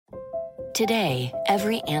Today,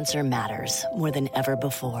 every answer matters more than ever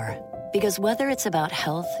before. Because whether it's about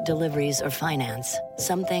health, deliveries, or finance,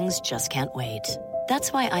 some things just can't wait.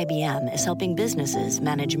 That's why IBM is helping businesses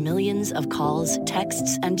manage millions of calls,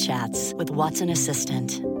 texts, and chats with Watson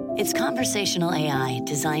Assistant. It's conversational AI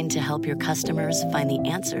designed to help your customers find the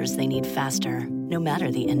answers they need faster, no matter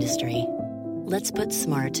the industry. Let's put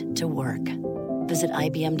smart to work. Visit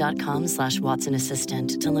IBM.com/Watson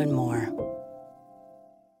Assistant to learn more.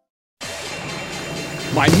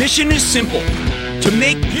 My mission is simple, to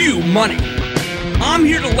make you money. I'm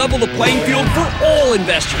here to level the playing field for all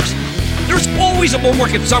investors. There's always a bull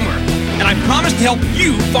market somewhere, and I promise to help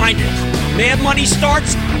you find it. Mad Money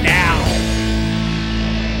starts now.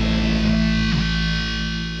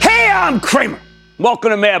 Hey, I'm Cramer.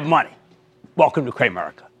 Welcome to Mad Money. Welcome to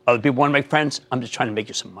Cramerica. Other people want to make friends? I'm just trying to make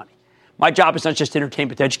you some money. My job is not just to entertain,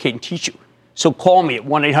 but to educate and teach you. So call me at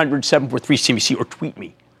 1-800-743-CNBC or tweet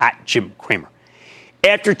me at Jim Cramer.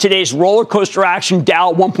 After today's roller coaster action, Dow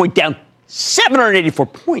at one point down 784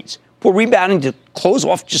 points before rebounding to close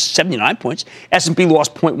off just 79 points. S&P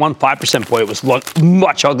lost 0.15%. Boy, it was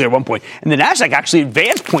much uglier at one point. And the Nasdaq actually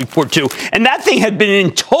advanced 0.42. And that thing had been in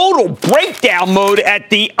total breakdown mode at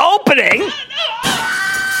the opening.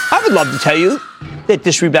 I would love to tell you that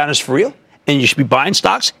this rebound is for real and you should be buying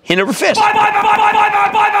stocks hand over fist.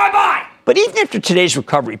 Buy. But even after today's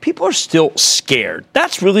recovery, people are still scared.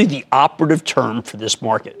 That's really the operative term for this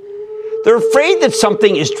market. They're afraid that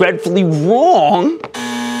something is dreadfully wrong,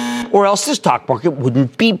 or else the stock market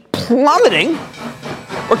wouldn't be plummeting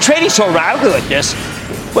or trading so radically like this.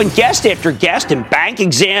 When guest after guest and bank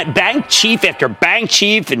chief after bank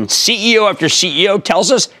chief and CEO after CEO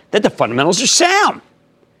tells us that the fundamentals are sound.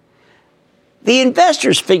 The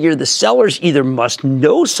investors figure the sellers either must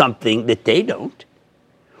know something that they don't,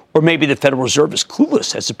 or maybe the Federal Reserve is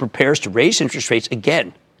clueless as it prepares to raise interest rates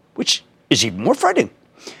again, which is even more frightening.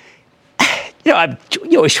 You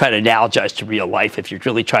always try to analogize to real life if you're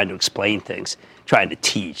really trying to explain things, trying to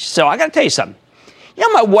teach. So I got to tell you something.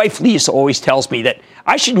 My wife Lisa always tells me that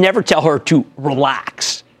I should never tell her to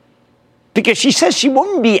relax because she says she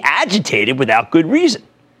won't be agitated without good reason.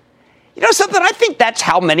 Something, I think that's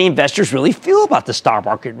how many investors really feel about the stock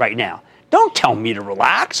market right now. Don't tell me to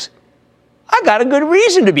relax. I got a good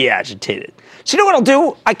reason to be agitated. So you know what I'll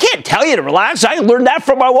do? I can't tell you to relax. I learned that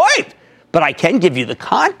from my wife. But I can give you the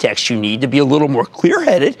context you need to be a little more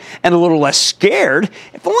clear-headed and a little less scared,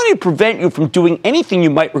 if only to prevent you from doing anything you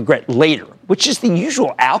might regret later, which is the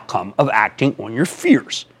usual outcome of acting on your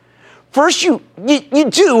fears. First, you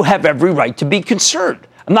do have every right to be concerned.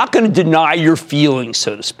 I'm not going to deny your feelings,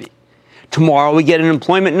 so to speak. Tomorrow we get an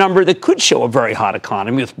employment number that could show a very hot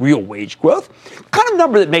economy with real wage growth, the kind of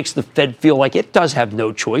number that makes the Fed feel like it does have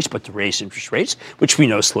no choice but to raise interest rates, which we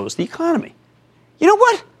know slows the economy. You know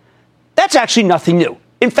what? That's actually nothing new.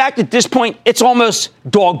 In fact, at this point, it's almost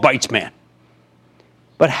dog bites man.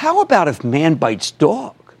 But how about if man bites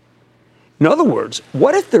dog? In other words,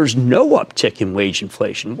 what if there's no uptick in wage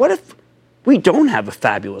inflation? What if we don't have a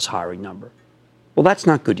fabulous hiring number? Well, that's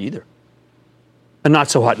not good either. A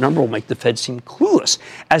not-so-hot number will make the Fed seem clueless,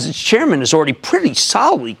 as its chairman is already pretty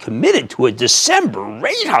solidly committed to a December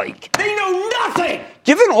rate hike. They know nothing!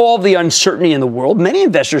 Given all the uncertainty in the world, many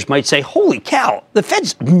investors might say, holy cow, the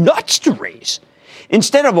Fed's nuts to raise.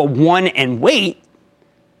 Instead of a one and wait,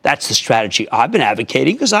 that's the strategy I've been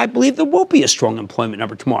advocating because I believe there will be a strong employment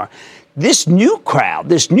number tomorrow. This new crowd,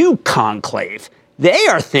 this new conclave, they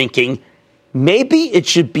are thinking maybe it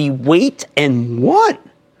should be wait and one.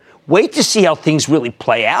 Wait to see how things really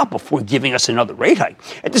play out before giving us another rate hike.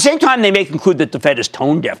 At the same time, they may conclude that the Fed is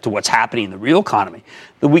tone deaf to what's happening in the real economy.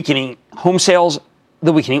 The weakening home sales,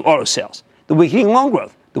 the weakening auto sales, the weakening loan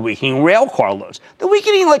growth, the weakening rail car loads, the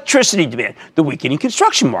weakening electricity demand, the weakening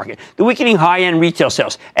construction market, the weakening high-end retail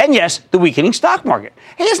sales, and yes, the weakening stock market.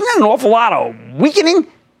 Hey, isn't that an awful lot of weakening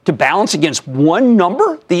to balance against one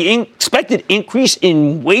number, the expected increase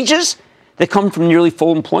in wages that come from nearly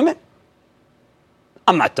full employment?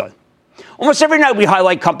 I'm not done. Almost every night we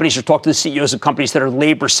highlight companies or talk to the CEOs of companies that are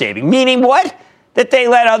labor saving, meaning what? That they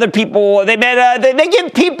let other people, they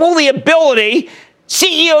give people the ability,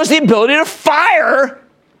 CEOs the ability to fire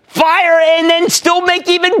and then still make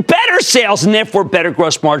even better sales and therefore better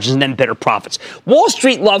gross margins and then better profits. Wall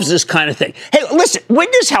Street loves this kind of thing. Hey, listen,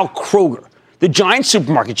 witness how Kroger, the giant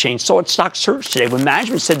supermarket chain, saw its stock surge today when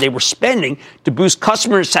management said they were spending to boost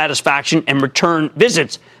customer satisfaction and return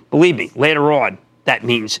visits. Believe me, later on, that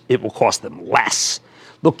means it will cost them less.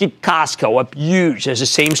 Look at Costco, up huge as the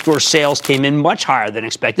same-store sales came in much higher than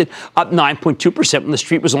expected, up 9.2% when the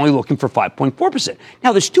street was only looking for 5.4%.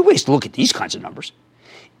 Now, there's two ways to look at these kinds of numbers.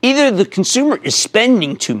 Either the consumer is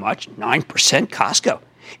spending too much, 9% Costco,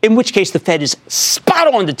 in which case the Fed is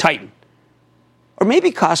spot on to tighten. Or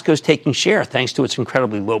maybe Costco's taking share thanks to its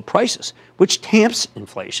incredibly low prices, which tamps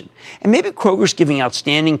inflation. And maybe Kroger's giving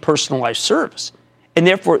outstanding personalized service. And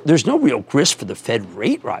therefore, there's no real grist for the Fed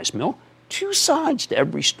rate rise, Mill. Two sides to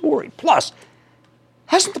every story. Plus,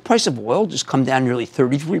 hasn't the price of oil just come down nearly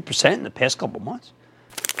 33% in the past couple of months?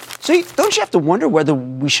 So don't you have to wonder whether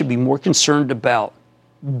we should be more concerned about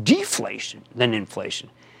deflation than inflation?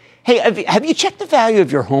 Hey, have you checked the value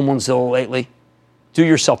of your home on Zillow lately? Do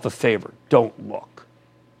yourself a favor. Don't look.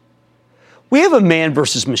 We have a man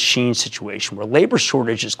versus machine situation where labor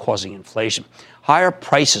shortage is causing inflation, higher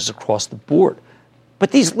prices across the board.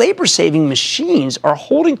 But these labor-saving machines are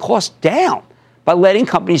holding costs down by letting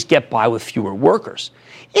companies get by with fewer workers.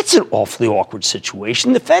 It's an awfully awkward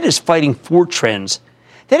situation. The Fed is fighting four trends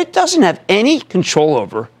that it doesn't have any control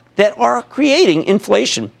over that are creating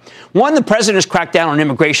inflation. One, the president has cracked down on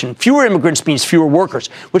immigration. Fewer immigrants means fewer workers,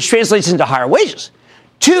 which translates into higher wages.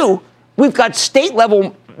 Two, we've got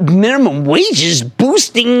state-level minimum wages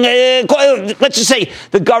boosting, let's just say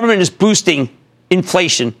the government is boosting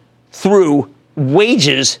inflation through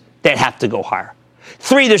wages that have to go higher.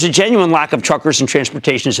 Three, there's a genuine lack of truckers and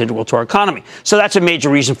transportation is integral to our economy. So that's a major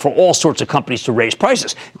reason for all sorts of companies to raise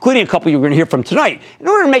prices, including a couple you're going to hear from tonight, in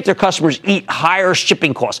order to make their customers eat higher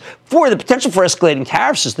shipping costs. Four, the potential for escalating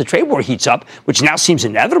tariffs as the trade war heats up, which now seems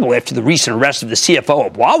inevitable after the recent arrest of the CFO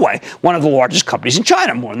of Huawei, one of the largest companies in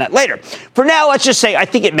China. More on that later. For now, let's just say I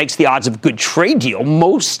think it makes the odds of a good trade deal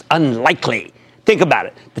most unlikely. Think about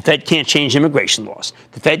it. The Fed can't change immigration laws.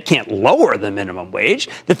 The Fed can't lower the minimum wage.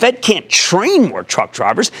 The Fed can't train more truck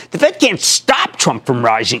drivers. The Fed can't stop Trump from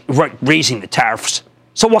raising the tariffs.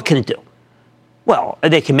 So what can it do? Well,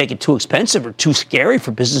 they can make it too expensive or too scary for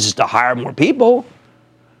businesses to hire more people.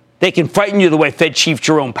 They can frighten you the way Fed Chief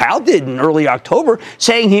Jerome Powell did in early October,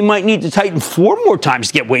 saying he might need to tighten 4 more times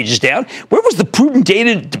to get wages down. Where was the prudent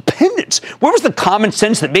data dependence? Where was the common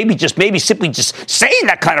sense that maybe simply just saying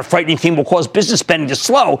that kind of frightening thing will cause business spending to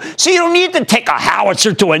slow, so you don't need to take a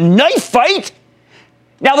howitzer to a knife fight?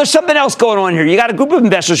 Now, there's something else going on here. You got a group of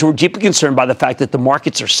investors who are deeply concerned by the fact that the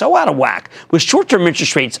markets are so out of whack, with short-term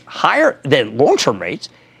interest rates higher than long-term rates,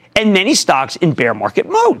 and many stocks in bear market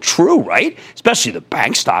mode. True, right? Especially the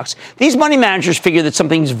bank stocks. These money managers figure that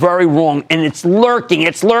something's very wrong, and it's lurking.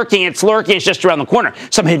 It's just around the corner.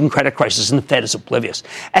 Some hidden credit crisis, and the Fed is oblivious.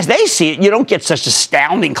 As they see it, you don't get such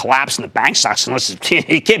astounding collapse in the bank stocks unless it can't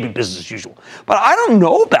be business as usual. But I don't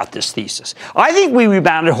know about this thesis. I think we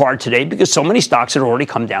rebounded hard today because so many stocks had already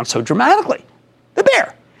come down so dramatically. The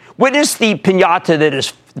bear. Witness the pinata that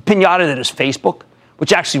is Facebook,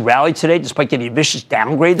 which actually rallied today despite getting a vicious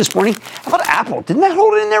downgrade this morning. How about Apple? Didn't that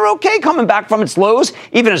hold it in there okay, coming back from its lows,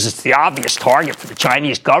 even as it's the obvious target for the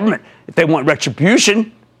Chinese government if they want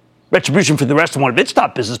retribution for the rest of one of its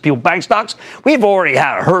top business people, bank stocks? We've already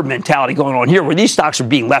had a herd mentality going on here where these stocks are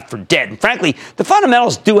being left for dead. And frankly, the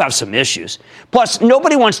fundamentals do have some issues. Plus,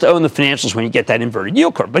 nobody wants to own the financials when you get that inverted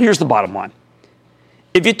yield curve. But here's the bottom line.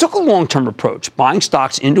 If you took a long-term approach, buying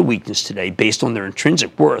stocks into weakness today based on their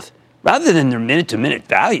intrinsic worth, rather than their minute-to-minute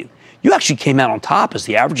value, you actually came out on top as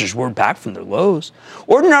the averages roared back from their lows.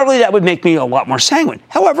 Ordinarily, that would make me a lot more sanguine.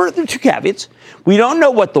 However, there are two caveats. We don't know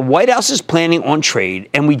what the White House is planning on trade,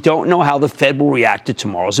 and we don't know how the Fed will react to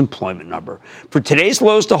tomorrow's employment number. For today's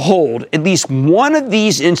lows to hold, at least one of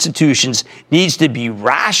these institutions needs to be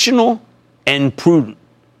rational and prudent.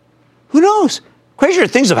 Who knows? Crazier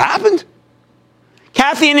things have happened.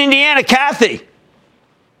 Kathy in Indiana. Kathy.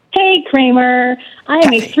 Hey, Cramer. I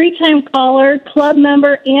am a 3-time caller, club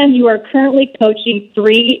member, and you are currently coaching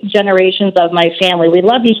 3 generations of my family. We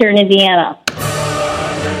love you here in Indiana.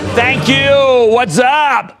 Thank you. What's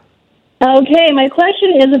up? Okay, my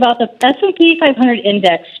question is about the S&P 500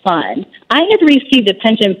 Index Fund. I had received a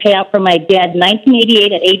pension payout from my dad in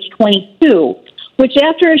 1988 at age 22, which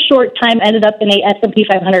after a short time ended up in a S&P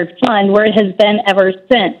 500 fund where it has been ever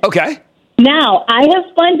since. Okay. Now, I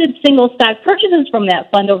have funded single stock purchases from that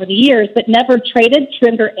fund over the years, but never traded,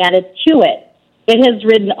 trimmed, or added to it. It has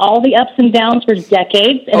ridden all the ups and downs for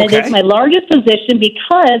decades, and It is my largest position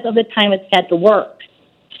because of the time it's had to work.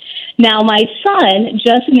 Now, my son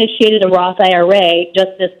just initiated a Roth IRA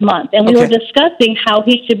just this month, and we were discussing how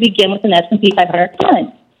he should begin with an S&P 500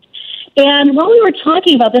 fund. And while we were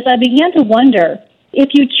talking about this, I began to wonder, if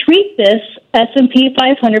you treat this S&P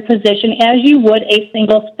 500 position as you would a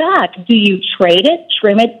single stock. Do you trade it,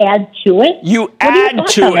 trim it, add to it? You add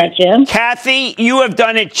to it. Jim? Kathy, you have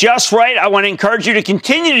done it just right. I want to encourage you to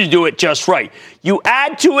continue to do it just right. You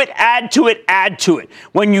add to it, add to it, add to it.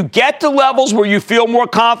 When you get to levels where you feel more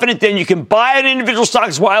confident, then you can buy an individual stock.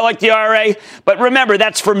 That's why I like the IRA. But remember,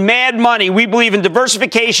 that's for mad money. We believe in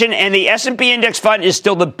diversification, and the S&P Index Fund is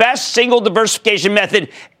still the best single diversification method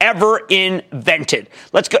ever invented.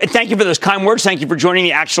 Let's go. Thank you for those kind words. Thank you for joining the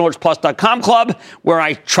ActionAlertsPlus.com club, where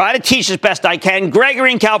I try to teach as best I can.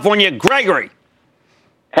 Gregory in California. Gregory.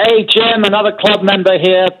 Hey, Jim, another club member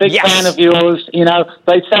here. Big fan of yours. You know,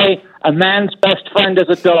 they say a man's best friend is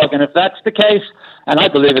a dog. And if that's the case, and I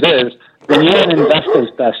believe it is, then you're an investor's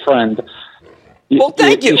best friend.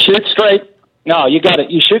 Thank you. You shoot straight. No, you got it.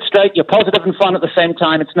 You shoot straight. You're positive and fun at the same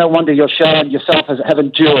time. It's no wonder your show and yourself have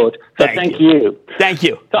endured. So thank you. Thank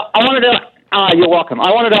you. So I wanted to... you're welcome.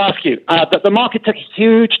 I wanted to ask you that the market took a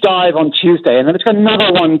huge dive on Tuesday, and then it's got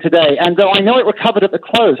another one today. And though I know it recovered at the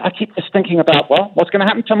close, I keep just thinking about, well, what's going to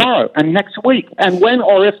happen tomorrow and next week, and when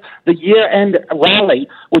or if the year-end rally,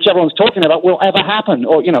 which everyone's talking about, will ever happen,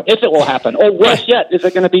 or you know, if it will happen, or worse yet, is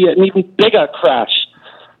there going to be an even bigger crash?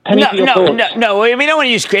 No. I mean, don't want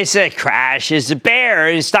to use crash. It's a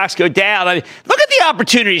bear. Stocks go down. I mean, look at the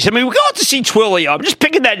opportunities. I mean, we go out to see Twilio. I'm just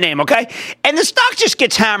picking that name, okay? And the stock just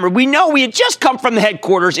gets hammered. We know we had just come from the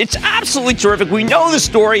headquarters. It's absolutely terrific. We know the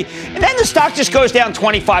story. And then the stock just goes down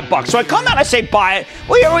 $25. So I come out, I say buy it.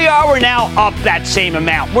 Well, here we are. We're now up that same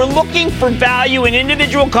amount. We're looking for value in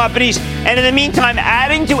individual companies. And in the meantime,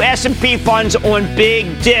 adding to S&P funds on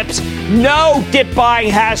big dips. No dip buying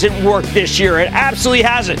hasn't worked this year. It absolutely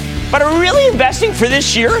hasn't. But are we really investing for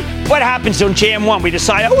this year? What happens on Jan 1? We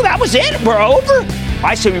decide, oh, that was it? We're over?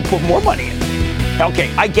 I say we put more money in. Okay,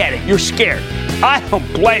 I get it. You're scared. I don't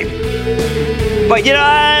blame you. But, you know,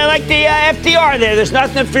 I like the FDR there. There's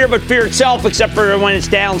nothing to fear but fear itself, except for when it's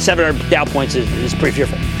down 700 Dow points. It's pretty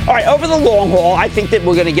fearful. All right, over the long haul, I think that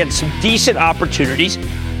we're going to get some decent opportunities.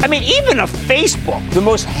 I mean, even a Facebook, the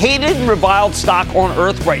most hated and reviled stock on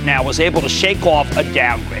earth right now, was able to shake off a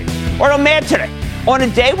downgrade. Or I'm mad today. On a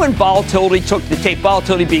day when volatility took the tape,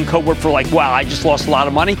 volatility being code word for like, wow, I just lost a lot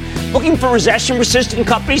of money, looking for recession-resistant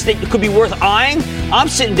companies that could be worth eyeing, I'm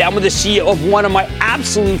sitting down with the CEO of one of my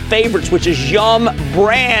absolute favorites, which is Yum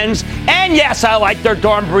Brands. And yes, I like their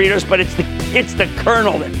darn burritos, but it's the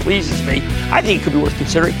kernel that pleases me. I think it could be worth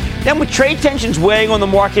considering. Then with trade tensions weighing on the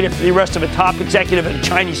market and for the arrest of a top executive at a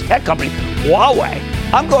Chinese tech company, Huawei,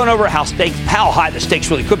 I'm going over how high the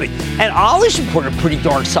stakes really could be. And Ollie's reported a pretty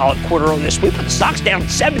darn solid quarter on this week, but the stock's down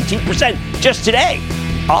 17% just today.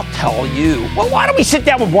 I'll tell you. Well, why don't we sit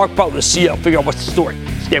down with Mark Butler, the CEO, figure out what's the story.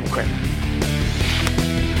 Stay with Cramer.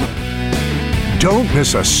 Don't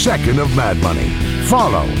miss a second of Mad Money.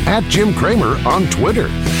 Follow @Jim Cramer on Twitter.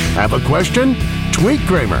 Have a question? Tweet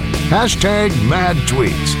Cramer.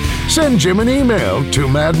 #MadTweets. Send Jim an email to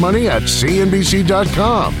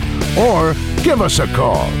madmoney@cnbc.com or give us a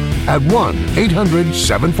call at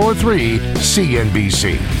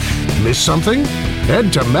 1-800-743-CNBC. Miss something?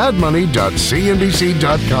 Head to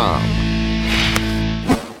madmoney.cnbc.com.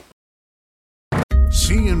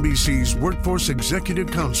 CNBC's Workforce Executive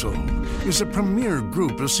Council is a premier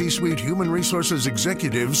group of C-suite human resources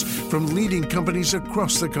executives from leading companies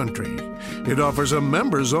across the country. It offers a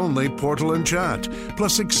members-only portal and chat,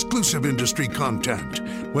 plus exclusive industry content,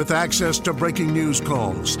 with access to breaking news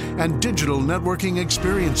calls and digital networking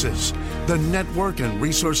experiences. The network and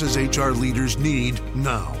resources HR leaders need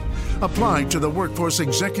now. Apply to the Workforce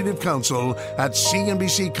Executive Council at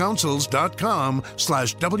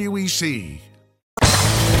cnbccouncils.com/WEC.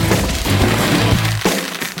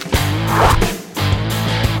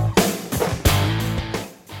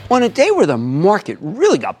 On a day where the market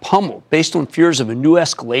really got pummeled based on fears of a new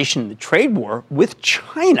escalation in the trade war with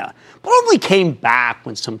China, but only came back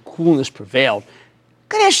when some coolness prevailed, you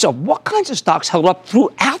got to ask yourself, what kinds of stocks held up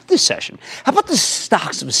throughout the session? How about the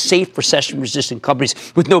stocks of safe recession-resistant companies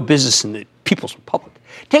with no business in the People's Republic?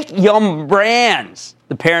 Take Yum Brands,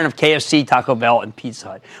 the parent of KFC, Taco Bell, and Pizza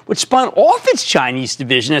Hut, which spun off its Chinese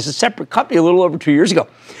division as a separate company a little over 2 years ago.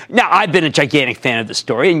 Now, I've been a gigantic fan of the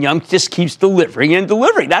story, and Yum just keeps delivering and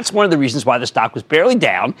delivering. That's one of the reasons why the stock was barely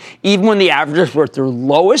down, even when the averages were at their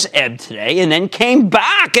lowest ebb today, and then came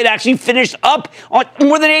back and actually finished up on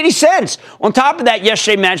more than 80 cents. On top of that,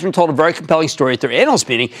 yesterday, management told a very compelling story at their analyst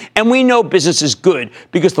meeting, and we know business is good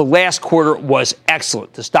because the last quarter was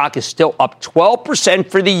excellent. The stock is still up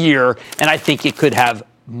 12% for the year, and I think it could have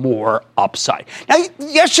more upside. Now,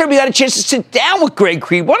 yesterday we got a chance to sit down with Greg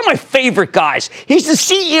Creed, one of my favorite guys. He's the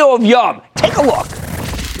CEO of Yum. Take a look.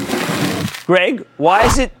 Greg, why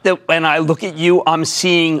is it that when I look at you, I'm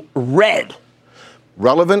seeing red?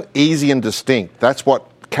 Relevant, easy, and distinct. That's what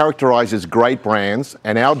characterizes great brands,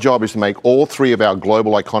 and our job is to make all three of our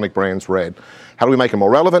global iconic brands red. How do we make them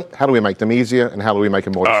more relevant? How do we make them easier? And how do we make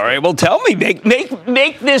them more distinct? All right, well, tell me.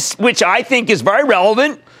 Make this, which I think is very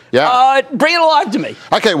relevant, bring it alive to me.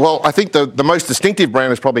 Okay, well, I think the most distinctive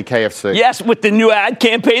brand is probably KFC. Yes, with the new ad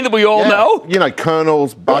campaign that we all know. You know,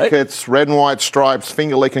 kernels, buckets, red and white stripes,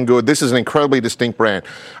 finger licking good. This is an incredibly distinct brand.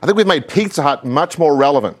 I think we've made Pizza Hut much more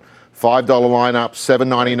relevant. $5 lineup,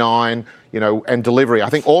 $7.99, and delivery. I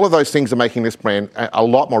think all of those things are making this brand a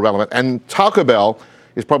lot more relevant. And Taco Bell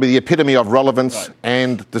is probably the epitome of relevance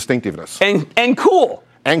and distinctiveness. And cool.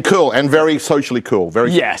 And cool, and very socially cool.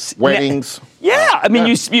 Very weddings.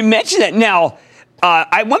 You mentioned that. Now,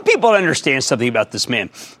 I want people to understand something about this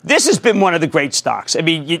man. This has been one of the great stocks. I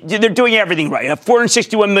mean, they're doing everything right.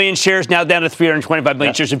 461 million shares, now down to 325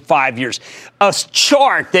 million shares in 5 years. A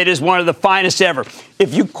chart that is one of the finest ever.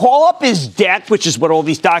 If you call up his deck, which is what all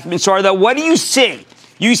these documents are, though, what do you see?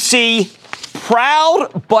 You see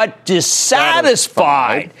proud but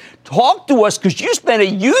dissatisfied. Talk to us, because you spent a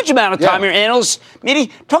huge amount of time in your analyst meeting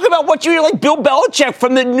talking about what you like Bill Belichick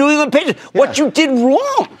from the New England Patriots, what you did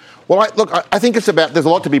wrong. Well, I think it's about, there's a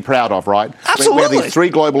lot to be proud of, right? Absolutely. We have these three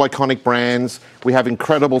global iconic brands. We have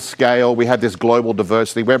incredible scale. We have this global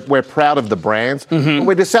diversity. We're proud of the brands. But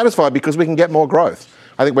we're dissatisfied because we can get more growth.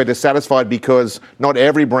 I think we're dissatisfied because not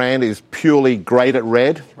every brand is purely great at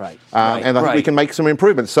red. And I think we can make some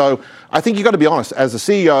improvements. So I think you've got to be honest. As a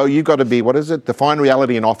CEO, you've got to be, define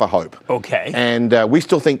reality and offer hope. Okay. And we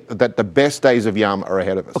still think that the best days of Yum are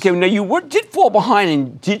ahead of us. Okay, now you did fall behind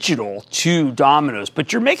in digital to Domino's,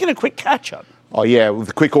 but you're making a quick catch-up. Oh, yeah, with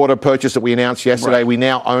the quick order purchase that we announced yesterday, we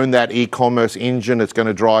now own that e-commerce engine. It's going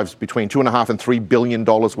to drive between $2.5 and $3 billion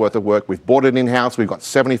worth of work. We've bought it in-house. We've got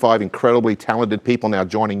 75 incredibly talented people now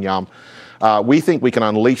joining Yum. We think we can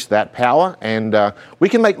unleash that power, and we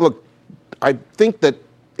can I think that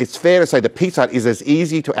it's fair to say that Pizza Hut is as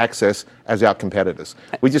easy to access as our competitors.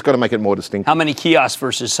 We just got to make it more distinct. How many kiosks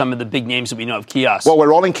versus some of the big names that we know of kiosks? Well, we're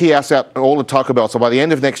rolling kiosks out all at Taco Bell. So by the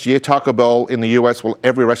end of next year, Taco Bell in the US,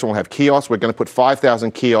 every restaurant will have kiosks. We're going to put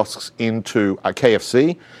 5,000 kiosks into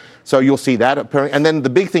KFC. So you'll see that appearing. And then the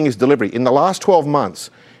big thing is delivery. In the last 12 months,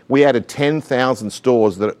 we added 10,000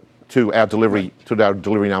 stores to our delivery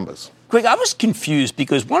numbers. Greg, I was confused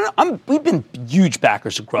because we've been huge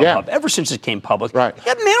backers of Grubhub ever since it came public. Right. You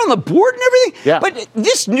got a man on the board and everything. Yeah. But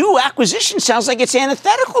this new acquisition sounds like it's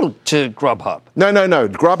antithetical to Grubhub. No.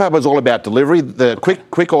 Grubhub is all about delivery. The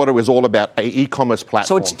quick order is all about an e-commerce platform.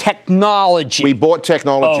 So it's technology. We bought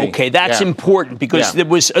technology. Okay, that's important because there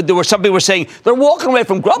were some people were saying they're walking away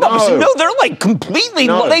from Grubhub. I said, no, they're like completely.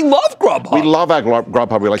 No. They love Grubhub. We love our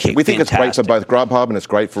Grubhub relationship. Okay, we think fantastic. It's great for both Grubhub and it's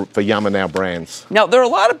great for Yum and our brands. Now there are a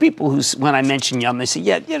lot of people who, when I mention Yum, they say,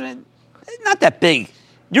 not that big.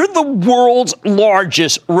 You're the world's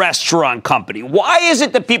largest restaurant company. Why is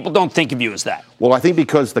it that people don't think of you as that? Well, I think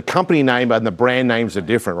because the company name and the brand names are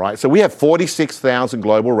different, right? So we have 46,000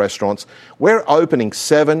 global restaurants. We're opening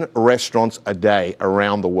 7 restaurants a day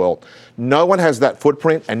around the world. No one has that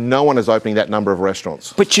footprint, and no one is opening that number of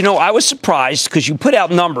restaurants. But, I was surprised because you put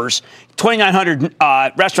out numbers, 2,900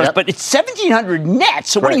 restaurants, but it's 1,700 net.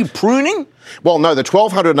 So what are you pruning? Well, no, the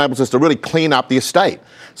 1,200 enables us to really clean up the estate.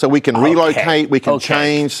 So we can relocate, we can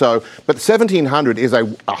change. But 1,700 is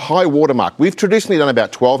a high watermark. We've traditionally done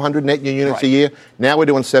about 1,200 net new units a year. Now we're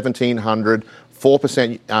doing 1,700,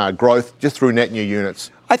 4% growth just through net new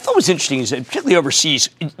units. I thought what was interesting is that, particularly overseas,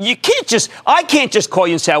 I can't just call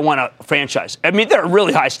you and say I want a franchise. I mean, there are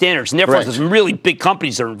really high standards, and therefore there's some really big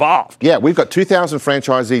companies that are involved. Yeah, we've got 2,000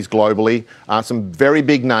 franchisees globally, some very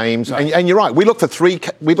big names, and you're right. We look for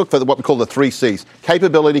what we call the 3 C's: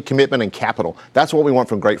 capability, commitment, and capital. That's what we want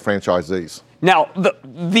from great franchisees. Now,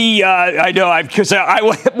 I know, because I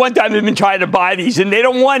one time have been trying to buy these, and they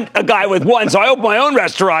don't want a guy with one, so I open my own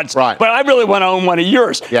restaurants. Right. But I really want to own one of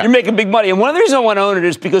yours. Yeah. You're making big money, and one of the reasons I want to own it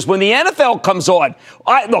is because when the NFL comes on,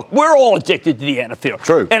 look, we're all addicted to the NFL.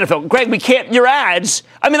 True. NFL. Greg, we can't, your ads,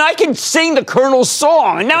 I mean, I can sing the Colonel's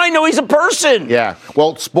song, and now I know he's a person. Yeah.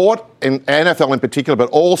 Well, sport, and NFL in particular,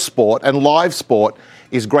 but all sport and live sport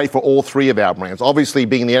is great for all 3 of our brands. Obviously,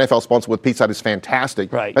 being the NFL sponsor with Pizza Hut is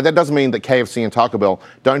fantastic. Right. But that doesn't mean that KFC and Taco Bell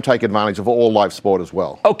don't take advantage of all live sport as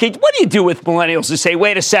well. Okay, what do you do with millennials who say,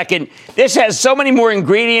 wait a second, this has so many more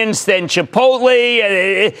ingredients than Chipotle?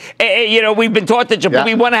 We've been taught that Chipotle,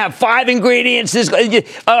 we want to have 5 ingredients. This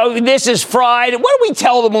is fried. What do we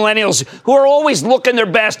tell the millennials who are always looking their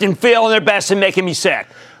best and feeling their best and making me sick?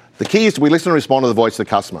 The key is we listen and respond to the voice of the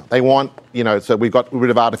customer. They want, so we've got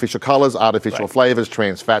rid of artificial colors, artificial flavors,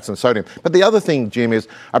 trans fats, and sodium. But the other thing, Jim, is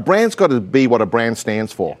a brand's got to be what a brand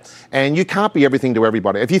stands for. Yes. And you can't be everything to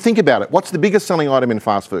everybody. If you think about it, what's the biggest selling item in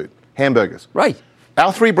fast food? Hamburgers. Right.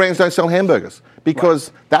 Our 3 brands don't sell hamburgers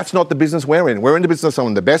because that's not the business we're in. We're in the business of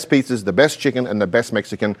selling the best pizzas, the best chicken, and the best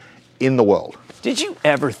Mexican in the world. Did you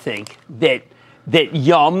ever think that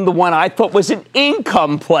Yum, the one I thought was an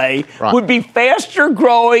income play, would be faster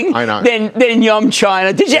growing than Yum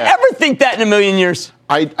China? Did you ever think that in a million years?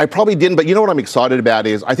 I probably didn't, but you know what I'm excited about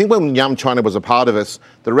is I think when Yum China was a part of us,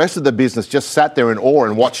 the rest of the business just sat there in awe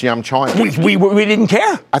and watched Yum China. We didn't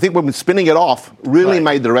care. I think when spinning it off really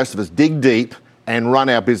made the rest of us dig deep and run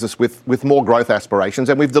our business with more growth aspirations,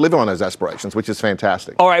 and we've delivered on those aspirations, which is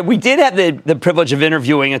fantastic. All right, we did have the privilege of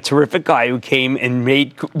interviewing a terrific guy who came and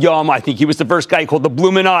made Yum. I think he was the first guy called the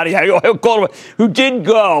Bluminati, who did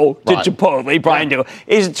go to Chipotle. Brian Daigle.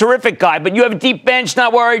 He's a terrific guy, but you have a deep bench,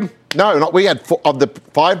 not worried? No, we had of the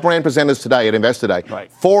 5 brand presenters today at Investor Day,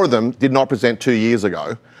 4 of them did not present 2 years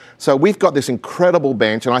ago. So we've got this incredible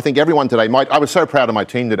bench, and I think everyone today, I was so proud of my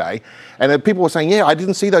team today, and people were saying, I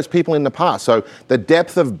didn't see those people in the past. So the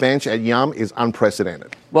depth of bench at Yum is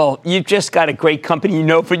unprecedented. Well, you've just got a great company.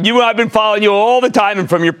 I've been following you all the time and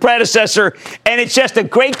from your predecessor, and it's just a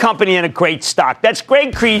great company and a great stock. That's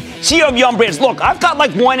Greg Creed, CEO of Yum Brands. Look, I've got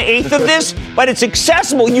like 1/8 of this, but it's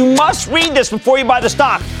accessible. You must read this before you buy the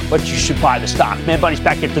stock, but you should buy the stock. Man Bunny's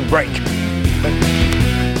back into the break.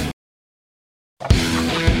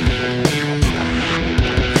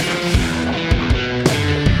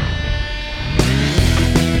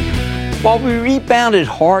 While we rebounded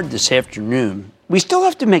hard this afternoon, we still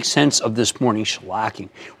have to make sense of this morning's shellacking,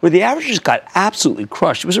 where the averages got absolutely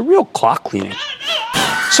crushed. It was a real clock cleaning.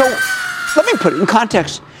 So let me put it in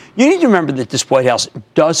context. You need to remember that this White House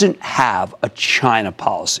doesn't have a China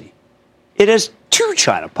policy. It has 2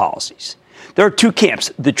 China policies. There are 2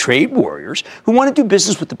 camps, the trade warriors, who want to do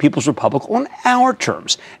business with the People's Republic on our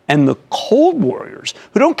terms, and the cold warriors,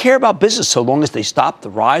 who don't care about business so long as they stop the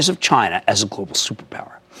rise of China as a global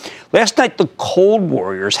superpower. Last night, the cold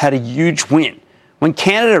warriors had a huge win when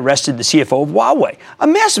Canada arrested the CFO of Huawei, a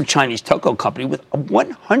massive Chinese telco company with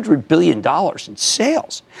 $100 billion in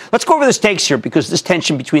sales. Let's go over the stakes here because this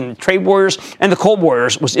tension between the trade warriors and the cold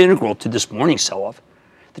warriors was integral to this morning's sell-off.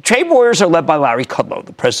 The trade warriors are led by Larry Kudlow,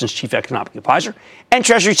 the president's chief economic advisor, and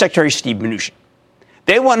Treasury Secretary Steve Mnuchin.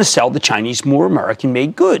 They want to sell the Chinese more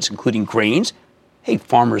American-made goods, including grains,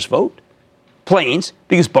 farmers vote, planes,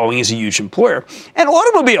 because Boeing is a huge employer, and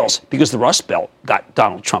automobiles, because the Rust Belt got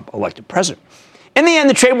Donald Trump elected president. In the end,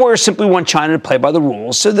 the trade warriors simply want China to play by the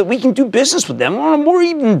rules so that we can do business with them on a more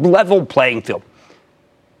even level playing field.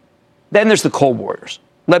 Then there's the cold warriors,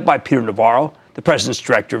 led by Peter Navarro, the president's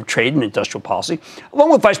director of trade and industrial policy,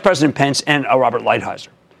 along with Vice President Pence and Robert Lighthizer,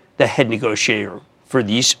 the head negotiator for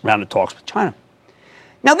these round of talks with China.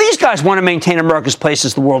 Now, these guys want to maintain America's place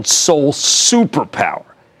as the world's sole superpower.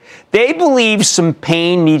 They believe some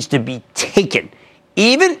pain needs to be taken,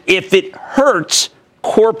 even if it hurts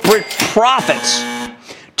corporate profits,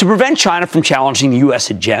 to prevent China from challenging the U.S.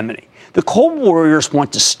 hegemony. The cold warriors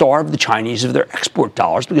want to starve the Chinese of their export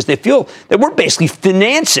dollars because they feel that we're basically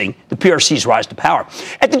financing the PRC's rise to power.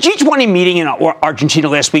 At the G20 meeting in Argentina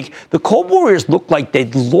last week, the cold warriors looked like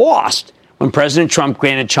they'd lost when President Trump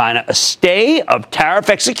granted China a stay of tariff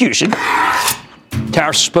execution.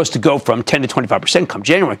 Tariffs are supposed to go from 10 to 25% come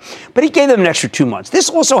January, but he gave them an extra 2 months. This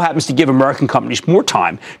also happens to give American companies more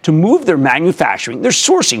time to move their manufacturing, their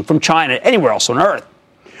sourcing from China anywhere else on Earth.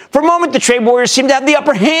 For a moment, the trade warriors seemed to have the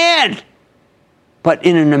upper hand. But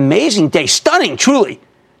in an amazing day, stunning, truly,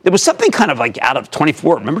 there was something kind of like out of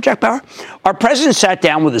 24. Remember Jack Bauer? Our president sat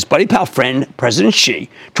down with his buddy pal friend, President Xi,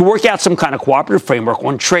 to work out some kind of cooperative framework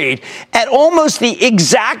on trade at almost the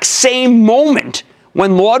exact same moment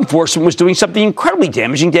when law enforcement was doing something incredibly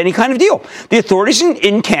damaging to any kind of deal. The authorities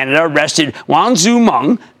in Canada arrested Wang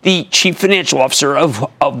Zumeng, the chief financial officer of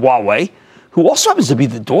Huawei, who also happens to be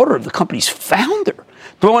the daughter of the company's founder.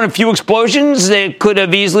 Throwing a few explosions that could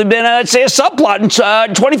have easily been, a subplot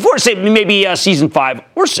in 24, say maybe season 5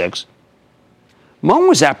 or 6. Meng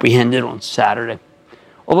was apprehended on Saturday,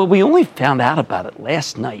 although we only found out about it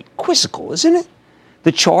last night. Quizzical, isn't it?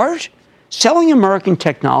 The charge? Selling American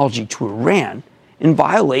technology to Iran in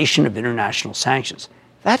violation of international sanctions.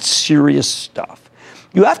 That's serious stuff.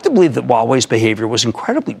 You have to believe that Huawei's behavior was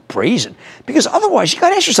incredibly brazen, because otherwise you got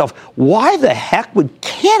to ask yourself, why the heck would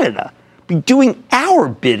Canada be doing our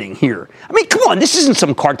bidding here? I mean, come on, this isn't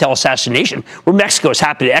some cartel assassination where Mexico is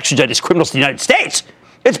happy to extradite its criminals to the United States.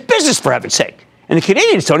 It's business, for heaven's sake. And the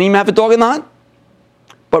Canadians don't even have a dog in the hunt.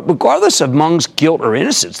 But regardless of Meng's guilt or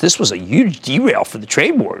innocence, this was a huge derail for the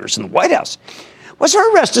trade warriors in the White House. Was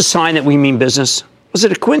her arrest a sign that we mean business? Was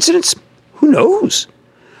it a coincidence? Who knows?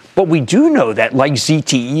 But we do know that, like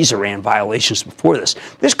ZTE's Iran violations before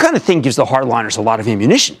this kind of thing gives the hardliners a lot of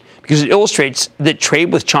ammunition because it illustrates that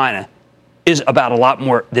trade with China is about a lot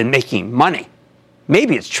more than making money.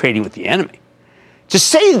 Maybe it's trading with the enemy. To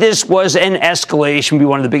say this was an escalation would be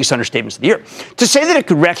one of the biggest understatements of the year. To say that it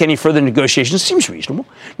could wreck any further negotiations seems reasonable.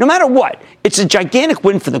 No matter what, it's a gigantic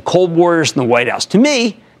win for the cold warriors in the White House. To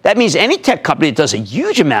me, that means any tech company that does a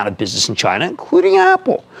huge amount of business in China, including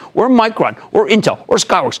Apple, or Micron, or Intel, or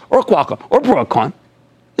Skyworks, or Qualcomm, or Broadcom,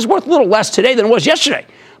 is worth a little less today than it was yesterday.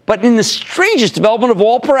 But in the strangest development of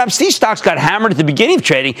all, perhaps these stocks got hammered at the beginning of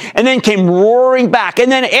trading and then came roaring back.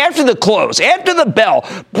 And then after the close, after the bell,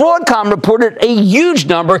 Broadcom reported a huge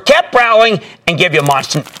number, kept rallying, and gave you a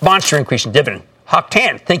monster increase in dividend. Hock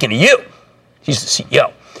Tan, thinking of you. He's the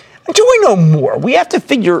CEO. Until we know more, we have to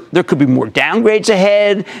figure there could be more downgrades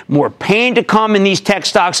ahead, more pain to come in these tech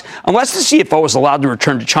stocks, unless the CFO is allowed to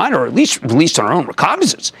return to China or at least released on our own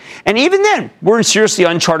recognizance. And even then, we're in seriously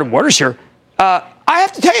uncharted waters here. I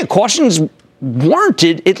have to tell you, caution is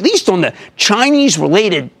warranted, at least on the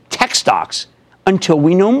Chinese-related tech stocks, until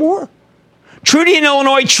we know more. Trudy in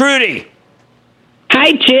Illinois. Trudy.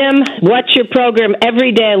 Hi, Jim. Watch your program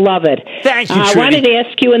every day. I love it. Thank you, Trudy. I wanted to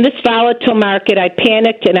ask you, in this volatile market, I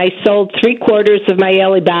panicked and I sold 3/4 of my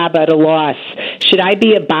Alibaba at a loss. Should I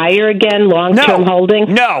be a buyer again, long-term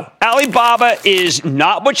holding? No. Alibaba is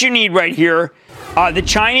not what you need right here. The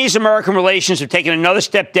Chinese-American relations have taken another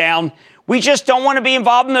step down. We just don't want to be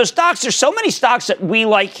involved in those stocks. There's so many stocks that we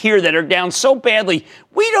like here that are down so badly.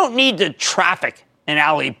 We don't need to traffic in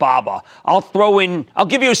Alibaba. I'll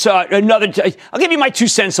give you I'll give you my 2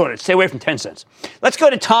 cents on it. Stay away from 10 cents. Let's go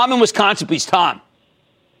to Tom in Wisconsin, please. Tom.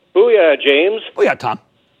 Booyah, James. Booyah, Tom.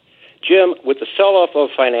 Jim, with the sell-off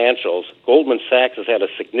of financials, Goldman Sachs has had a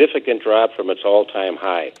significant drop from its all-time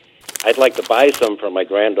high. I'd like to buy some for my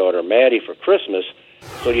granddaughter Maddie for Christmas.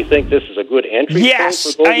 So do you think this is a good entry point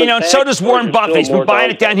for Goldman Sachs? So does Warren Buffett. He's been buying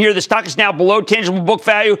it down here. The stock is now below tangible book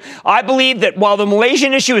value. I believe that while the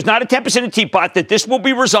Malaysian issue is not a 10% of teapot, that this will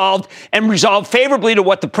be resolved and resolved favorably to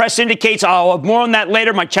what the press indicates. I'll have more on that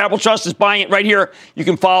later. My charitable trust is buying it right here. You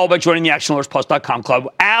can follow by joining the ActionAlertsPlus.com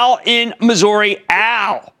club. Al in Missouri.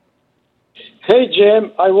 Al. Hey,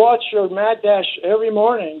 Jim. I watch your Mad Dash every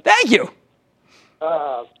morning. Thank you.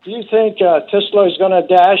 Do you think Tesla is going to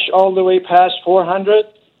dash all the way past 400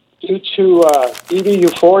 due to EV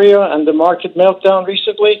euphoria and the market meltdown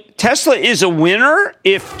recently? Tesla is a winner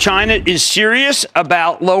if China is serious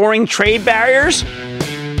about lowering trade barriers,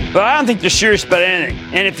 but I don't think they're serious about anything.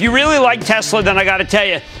 And if you really like Tesla, then I got to tell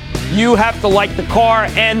you, you have to like the car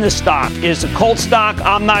and the stock. It's a cult stock.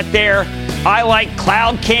 I'm not there. I like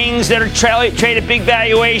cloud kings that are trade at big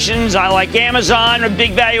valuations. I like Amazon at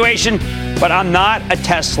big valuation, but I'm not a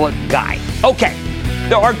Tesla guy. Okay,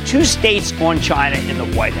 there are 2 stakes on China in the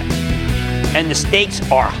White House, and the stakes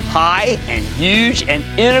are high and huge and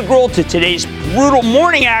integral to today's brutal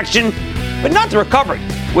morning action, but not the recovery,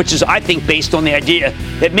 which is, I think, based on the idea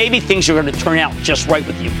that maybe things are going to turn out just right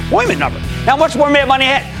with the employment number. Now, much more Mad Money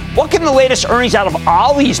ahead. What can the latest earnings out of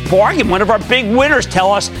Ollie's Bargain, one of our big winners,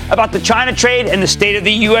 tell us about the China trade and the state of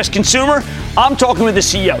the U.S. consumer? I'm talking with the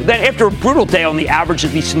CEO. Then after a brutal day on the average,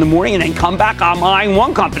 at least in the morning, and then come back, I'm eyeing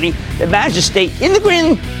one company that managed to stay in the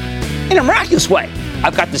green in a miraculous way.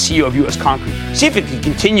 I've got the CEO of U.S. Concrete. See if it can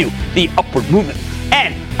continue the upward movement.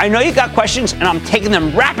 And I know you got questions, and I'm taking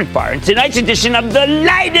them rapid fire in tonight's edition of the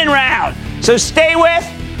Lightning Round. So stay with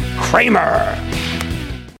Cramer.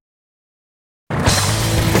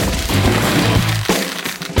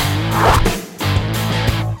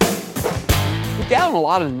 Down a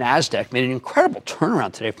lot of the NASDAQ, made an incredible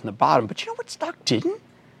turnaround today from the bottom. But you know what stock didn't?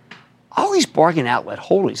 Ollie's Bargain Outlet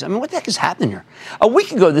Holdings. I mean, what the heck is happening here? A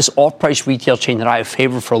week ago, this off-price retail chain that I have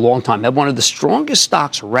favored for a long time had one of the strongest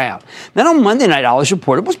stocks around. Then on Monday night, Ollie's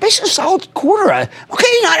reported it was basically a solid quarter.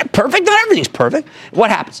 Okay, not perfect. Not everything's perfect. What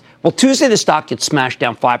happens? Well, Tuesday, the stock gets smashed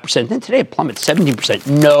down 5%. Then today, it plummets 17%.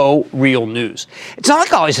 No real news. It's not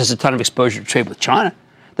like Ollie's has a ton of exposure to trade with China.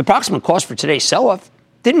 The approximate cost for today's sell-off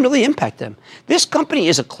didn't really impact them. This company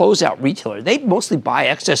is a closeout retailer. They mostly buy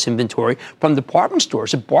excess inventory from department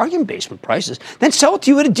stores at bargain basement prices, then sell it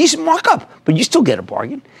to you at a decent markup, but you still get a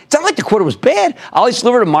bargain. It's not like the quarter was bad. Ollie's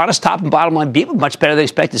delivered a modest top and bottom line beat with much better than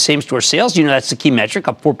expected same-store sales. You know that's the key metric,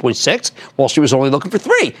 up 4.6. Wall Street was only looking for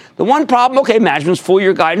 3. The one problem, management's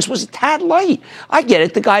full-year guidance was a tad light. I get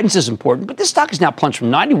it. The guidance is important, but this stock is now plunged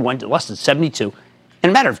from 91 to less than 72 in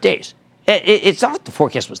a matter of days. it's not that the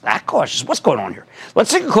forecast was that cautious. What's going on here?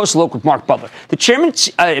 Let's take a closer look with Mark Butler, the chairman,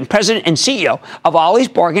 and president and CEO of Ollie's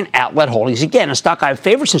Bargain Outlet Holdings. Again, a stock I've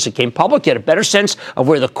favored since it came public. Get a better sense of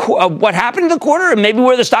where what happened in the quarter and maybe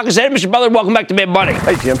where the stock is headed. Mr. Butler, welcome back to Mad Money.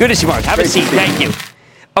 Hey, Jim. Good to see you, Mark. Have a seat. Thank you.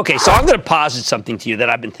 Okay, so I'm going to posit something to you that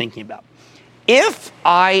I've been thinking about. If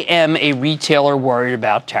I am a retailer worried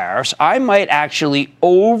about tariffs, I might actually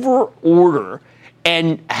over-order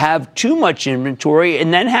and have too much inventory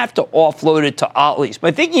and then have to offload it to Ollie's.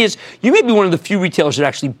 My thinking is you may be one of the few retailers that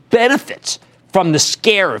actually benefits from the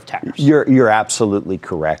scare of tariffs. You're absolutely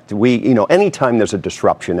correct. Anytime there's a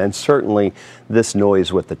disruption, and certainly this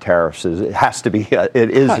noise with the tariffs is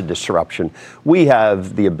a disruption. We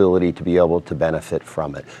have the ability to be able to benefit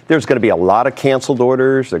from it. There's going to be a lot of canceled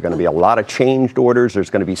orders. There's going to be a lot of changed orders. There's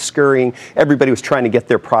going to be scurrying. Everybody was trying to get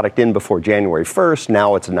their product in before January 1st.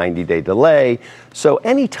 Now it's a 90-day delay. So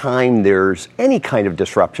anytime there's any kind of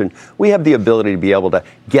disruption, we have the ability to be able to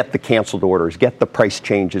get the canceled orders, get the price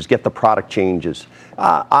changes, get the product changes.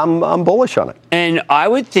 I'm bullish on it. And I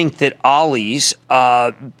would think that Ollie's,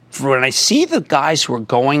 when I see the guys who are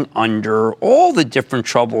going under all the different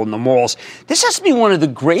trouble in the malls, this has to be one of the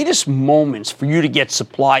greatest moments for you to get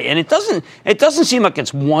supply. And it doesn't seem like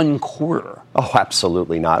it's one quarter. Oh,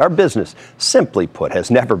 absolutely not. Our business, simply put,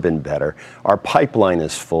 has never been better. Our pipeline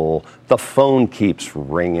is full. The phone keeps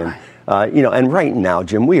ringing. And right now,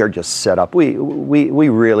 Jim, we are just set up. We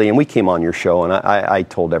really, and we came on your show, and I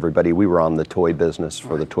told everybody we were on the toy business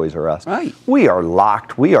for the Toys R Us. Right. We are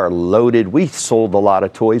locked. We are loaded. We sold a lot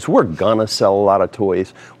of toys. We're gonna sell a lot of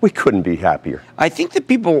toys. We couldn't be happier. I think that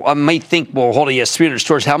people might think, well, hold on, you have 300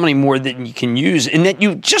 stores. How many more that you can use? And that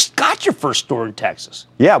you just got your first store in Texas.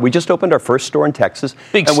 Yeah, we just opened our first store in Texas.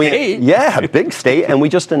 Big state. Big state. And we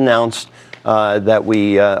just announced that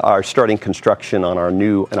we are starting construction on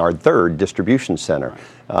our third distribution center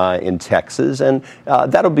in Texas, and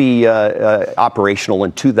that'll be operational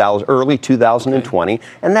in early 2020,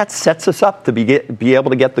 and that sets us up to be able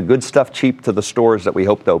to get the good stuff cheap to the stores that we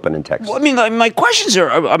hope to open in Texas. Well, I mean, my questions are,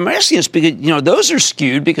 I'm asking this because, those are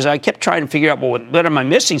skewed because I kept trying to figure out, well, what am I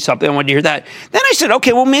missing something? I wanted to hear that. Then I said,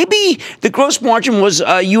 okay, well, maybe the gross margin was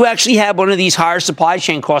you actually had one of these higher supply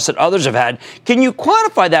chain costs that others have had. Can you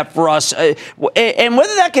quantify that for us? And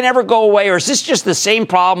whether that can ever go away, or is this just the same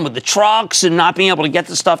problem with the trucks and not being able to get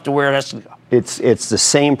the stuff to where it has to go? It's the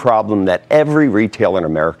same problem that every retailer in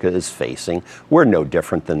America is facing. We're no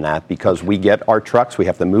different than that because we get our trucks, we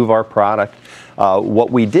have to move our product.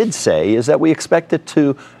 What we did say is that we expect it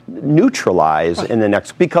to neutralize in the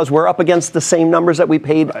next, because we're up against the same numbers that we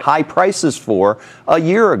paid high prices for a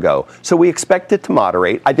year ago. So we expect it to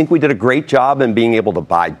moderate. I think we did a great job in being able to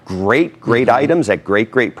buy great items at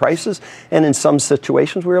great prices. And in some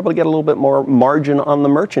situations, we were able to get a little bit more margin on the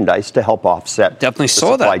merchandise to help offset Definitely the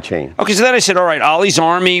saw supply that. chain. Okay, so then I said, all right, Ollie's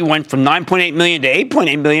Army went from 9.8 million to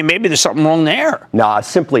 8.8 million. Maybe there's something wrong there. Nah,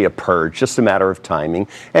 simply a purge, just a matter of timing.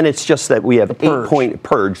 And it's just that we have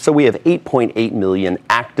 8.8 million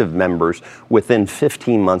active members within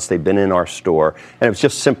 15 months. They've been in our store, and it was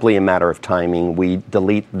just simply a matter of timing. We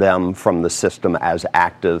delete them from the system as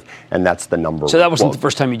active, and that's the number. So that wasn't the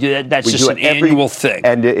first time you do that. That's just an annual thing.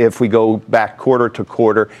 And if we go back quarter to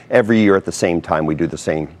quarter, every year at the same time, we do the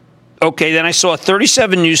same. Okay, then I saw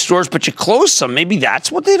 37 new stores, but you closed some. Maybe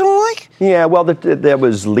that's what they don't like? Yeah, well, there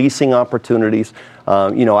was leasing opportunities.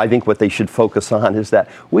 I think what they should focus on is that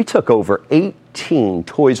we took over 18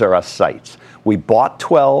 Toys R Us sites. We bought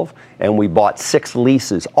 12, and we bought 6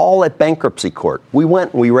 leases, all at bankruptcy court. We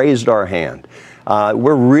went and we raised our hand.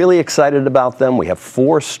 We're really excited about them. We have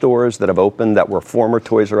 4 stores that have opened that were former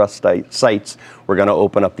Toys R Us sites. We're going to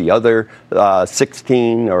open up the other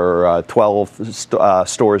 16 or 12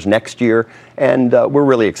 stores next year, and we're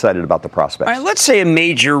really excited about the prospects. All right, let's say a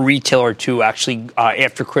major retailer or two actually,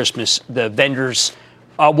 after Christmas, the vendors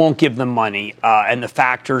won't give them money, and the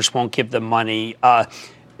factors won't give them money.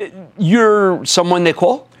 You're someone they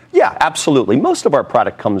call? Yeah, absolutely. Most of our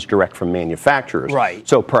product comes direct from manufacturers. Right.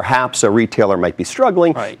 So perhaps a retailer might be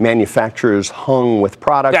struggling. Right. Manufacturers hung with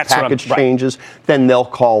product, package changes. Then they'll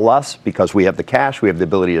call us because we have the cash, we have the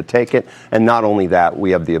ability to take it. And not only that,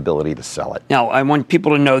 we have the ability to sell it. Now, I want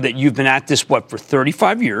people to know that you've been at this, for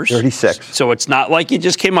 35 years? 36. So it's not like you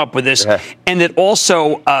just came up with this. And that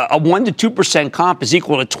also a 1% to 2% comp is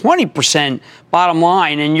equal to 20% bottom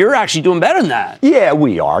line. And you're actually doing better than that. Yeah,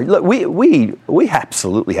 we are. Look, we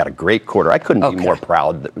absolutely had a great quarter. I couldn't be more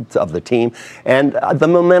proud of the team. And the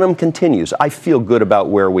momentum continues. I feel good about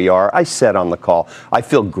where we are. I said on the call, I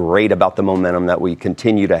feel great about the momentum that we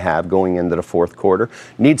continue to have going into the fourth quarter.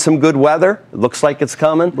 Need some good weather. It looks like it's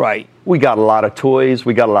coming. Right. We got a lot of toys.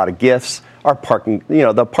 We got a lot of gifts. our parking,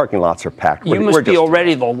 the parking lots are packed. You must be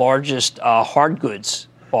already the largest hard goods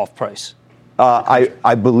off price.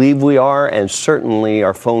 I believe we are, and certainly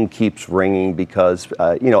our phone keeps ringing because,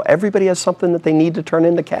 everybody has something that they need to turn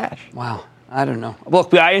into cash. Wow. I don't know.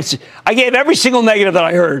 Look, I gave every single negative that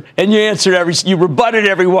I heard, and you rebutted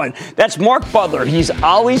every one. That's Mark Butler. He's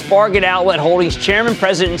Ollie's Bargain Outlet Holdings Chairman,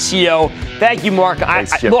 President, and CEO. Thank you, Mark.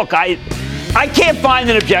 Thanks, I can't find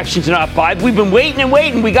an objection to not buy. We've been waiting and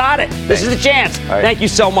waiting. We got it. This is the chance. Right. Thank you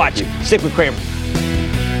so much. Stick with Cramer.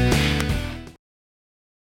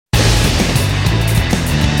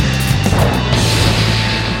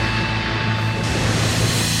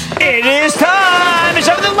 It is time. It's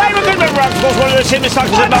over the light.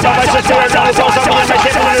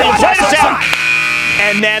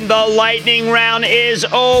 And then the lightning round is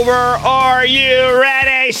over. Are you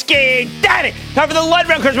ready, Ski Daddy? Time for the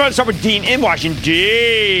lightning round. Let's start with Dean in Washington.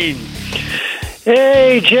 Dean.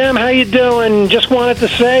 Hey, Jim. How you doing? Just wanted to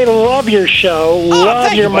say, love your show.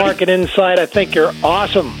 Love your market insight. I think you're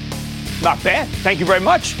awesome. Not bad. Thank you very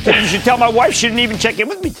much. You should tell my wife she didn't even check in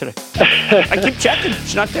with me today. I keep checking.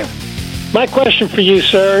 She's not there. My question for you,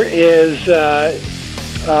 sir, is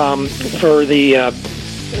for the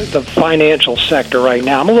financial sector right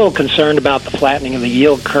now. I'm a little concerned about the flattening of the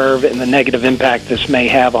yield curve and the negative impact this may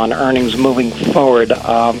have on earnings moving forward.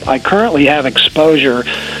 I currently have exposure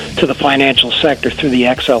to the financial sector through the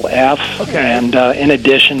XLF, and in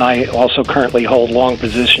addition, I also currently hold long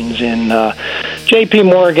positions in J.P.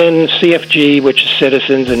 Morgan, CFG, which is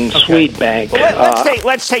Citizens, and Sweet Bank. Well,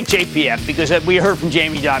 let's take JPF because we heard from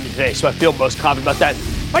Jamie Dimon today, so I feel most confident about that.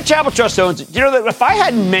 My Travel Trust owns it. You know that if I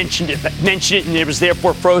hadn't mentioned it and it was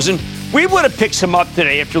therefore frozen, we would have picked some up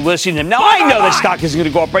today after listening to him. Now, I know that stock isn't going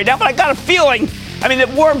to go up right now, but I got a feeling,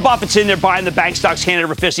 that Warren Buffett's in there buying the bank stocks hand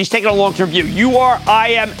over fist. He's taking a long-term view. You are, I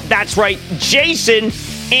am, that's right. Jason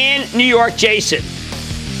in New York. Jason.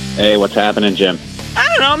 Hey, what's happening, Jim? I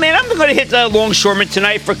don't know, man. I'm going to hit the longshoreman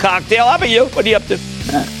tonight for a cocktail. How about you? What are you up to?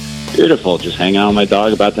 Beautiful. Just hanging out with my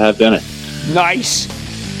dog, about to have dinner. Nice.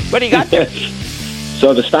 What do you got there?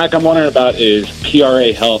 So the stock I'm wondering about is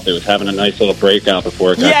PRA Health. It was having a nice little breakout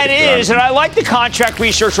before it got Yeah, it is, and I like the contract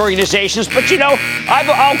research organizations, but come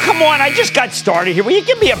on, I just got started here. Will you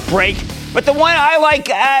give me a break? But the one I like,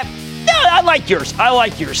 I like yours. I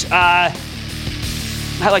like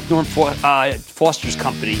Norm Foster's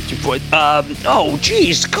company.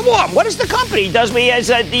 Geez, come on. What is the company? He does me as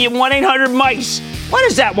the 1-800-MICE. What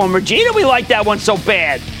is that one, Regina? We like that one so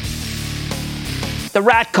bad. The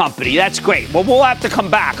Rat Company. That's great. Well, we'll have to come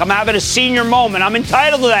back. I'm having a senior moment. I'm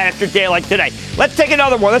entitled to that after a day like today. Let's take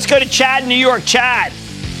another one. Let's go to Chad in New York. Chad.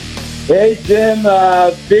 Hey, Jim.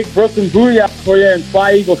 Big Brooklyn Booyah for you and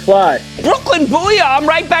Fly Eagle Fly. Brooklyn Booyah. I'm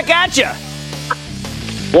right back at you.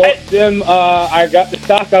 Well, Jim, I got the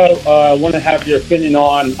stock I want to have your opinion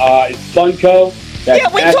on. It's Sunco.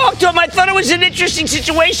 We talked to him. I thought it was an interesting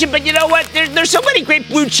situation, but you know what? There's so many great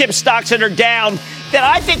blue chip stocks that are down that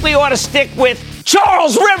I think we ought to stick with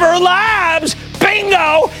Charles River Labs.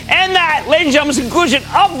 Bingo! And that, ladies and gentlemen, is the conclusion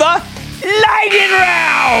of the Lightning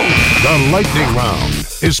Round. The Lightning Round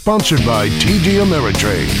is sponsored by TD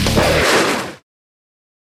Ameritrade.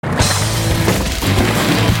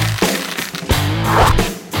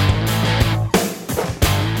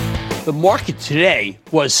 The market today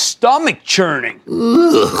was stomach churning.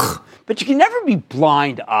 Ugh. But you can never be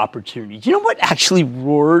blind to opportunity. Do you know what actually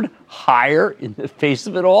roared higher in the face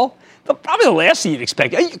of it all? Probably the last thing you'd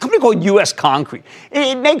expect. A company called U.S. Concrete.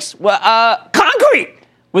 It makes concrete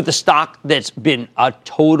with a stock that's been a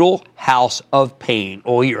total house of pain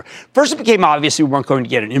all year. First, it became obvious we weren't going to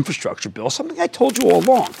get an infrastructure bill, something I told you all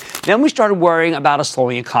along. Then we started worrying about a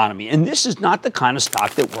slowing economy, and this is not the kind of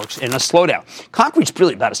stock that works in a slowdown. Concrete's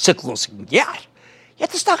really about as cyclical as you can get. Yet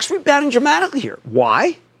the stock's rebounding dramatically here.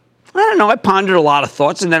 Why? I don't know. I pondered a lot of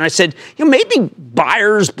thoughts, and then I said, maybe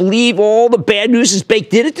buyers believe all the bad news is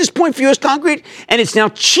baked in at this point for U.S. Concrete, and it's now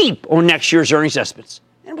cheap on next year's earnings estimates.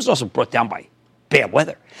 And it was also brought down by bad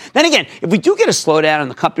weather. Then again, if we do get a slowdown and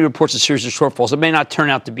the company reports a series of shortfalls, it may not turn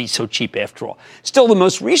out to be so cheap after all. Still, the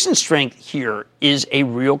most recent strength here is a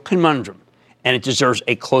real conundrum, and it deserves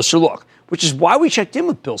a closer look, which is why we checked in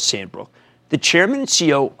with Bill Sandbrook, the chairman and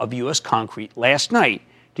CEO of U.S. Concrete, last night,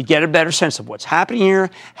 to get a better sense of what's happening here,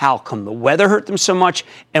 how come the weather hurt them so much,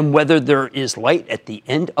 and whether there is light at the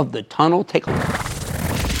end of the tunnel. Take a look.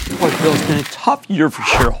 Boy, Bill, it's been a tough year for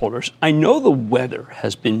shareholders. I know the weather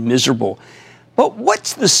has been miserable, but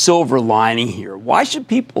what's the silver lining here? Why should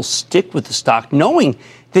people stick with the stock knowing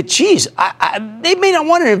that, they may not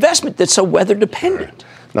want an investment that's so weather dependent?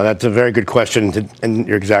 No, that's a very good question, and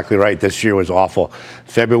you're exactly right. This year was awful.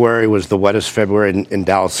 February was the wettest February in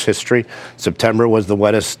Dallas history. September was the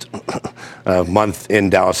wettest month in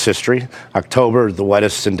Dallas history. October, the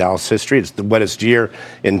wettest in Dallas history. It's the wettest year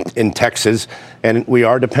in Texas, and we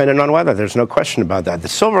are dependent on weather. There's no question about that. The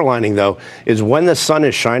silver lining, though, is when the sun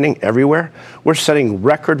is shining everywhere, we're setting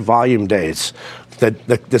record volume days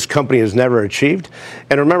that this company has never achieved.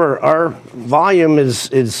 And remember, our volume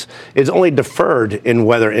is only deferred in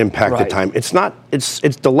weather impacted time. It's not. It's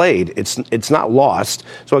delayed. It's not lost.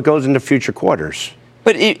 So it goes into future quarters.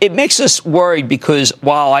 But it makes us worried because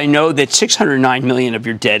while I know that $609 million of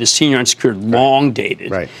your debt is senior unsecured, long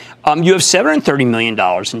dated, you have $730 million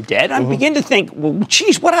in debt. I begin to think, well,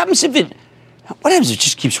 geez, what happens if it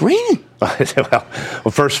just keeps raining?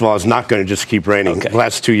 well, first of all, it's not going to just keep raining. The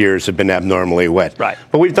last 2 years have been abnormally wet. But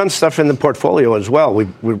we've done stuff in the portfolio as well.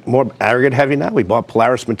 We're more aggregate heavy now. We bought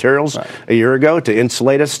Polaris Materials a year ago to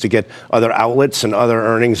insulate us, to get other outlets and other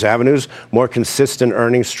earnings avenues, more consistent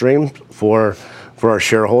earnings stream for our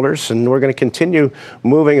shareholders, and we're going to continue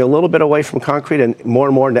moving a little bit away from concrete and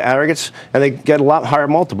more into aggregates, and they get a lot higher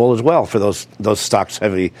multiple as well for those stocks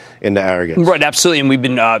heavy into aggregates. Right, absolutely, and we've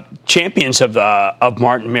been champions of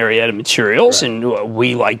Martin Marietta Materials, and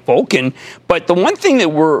we like Vulcan. But the one thing that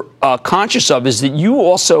we're conscious of is that you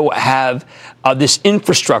also have this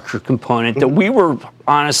infrastructure component that we were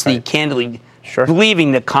honestly, candidly,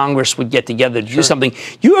 believing that Congress would get together to do something.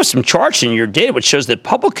 You have some charts in your data which shows that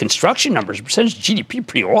public construction numbers, percentage of GDP,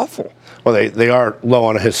 pretty awful. Well, they are low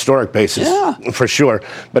on a historic basis, for sure.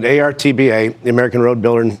 But ARTBA, the American Road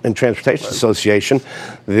Builder and Transportation Association,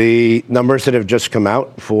 the numbers that have just come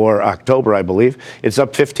out for October, I believe, it's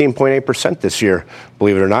up 15.8% this year,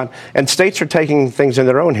 believe it or not. And states are taking things in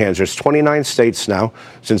their own hands. There's 29 states now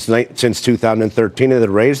since 2013 that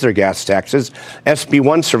raised their gas taxes. SB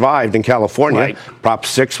 1 survived in California. Prop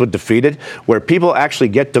 6 was defeated, where people actually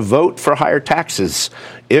get to vote for higher taxes.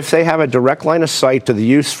 If they have a direct line of sight to the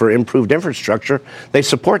use for improved infrastructure, they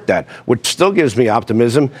support that, which still gives me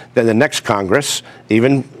optimism that the next Congress,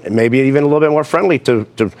 maybe even a little bit more friendly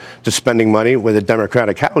to spending money with a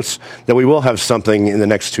Democratic House, that we will have something in the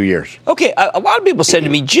next 2 years. Okay, a lot of people said to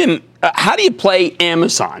me, Jim, how do you play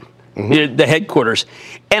Amazon? The headquarters.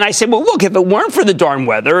 And I said, well, look, if it weren't for the darn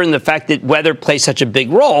weather and the fact that weather plays such a big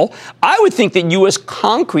role, I would think that U.S.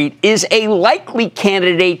 Concrete is a likely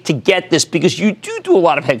candidate to get this because you do a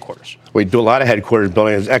lot of headquarters. We do a lot of headquarters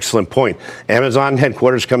building. It's an excellent point. Amazon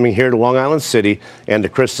headquarters coming here to Long Island City and to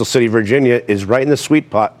Crystal City, Virginia, is right in the sweet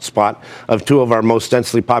spot of two of our most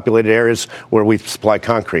densely populated areas where we supply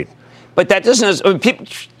concrete. But that doesn't people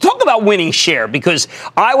talk about winning share, because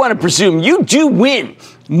I want to presume you do win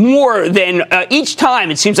more than each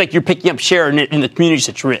time. It seems like you're picking up share in the communities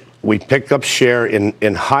that you're in. We picked up share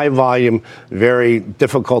in high volume, very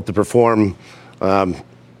difficult to perform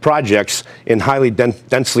projects in highly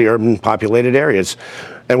densely urban populated areas.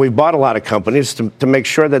 And we've bought a lot of companies to make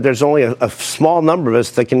sure that there's only a small number of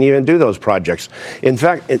us that can even do those projects. In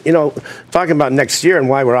fact, talking about next year and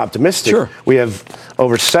why we're optimistic, we have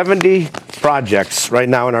over 70 projects right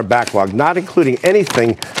now in our backlog, not including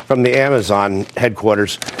anything from the Amazon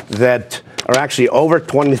headquarters, that are actually over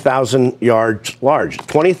 20,000 yards large.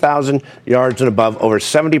 20,000 yards and above, over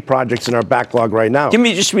 70 projects in our backlog right now.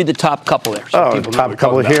 Just read the top couple there. Top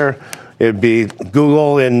couple here. It would be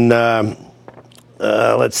Google in...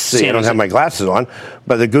 let's see, I don't have my glasses on,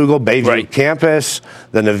 but the Google Bayview campus,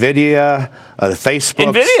 the NVIDIA, the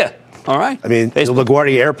Facebook. NVIDIA. All right. I mean, the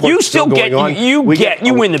LaGuardia Airport. You still get, you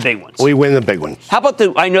win the big ones. We win the big ones. How about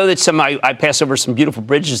I know that I passed over some beautiful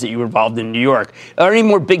bridges that you were involved in New York. Are there any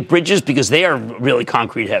more big bridges? Because they are really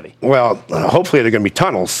concrete heavy. Well, hopefully they're going to be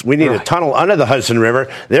tunnels. We need a tunnel under the Hudson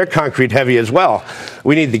River. They're concrete heavy as well.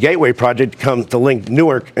 We need the Gateway project to come to link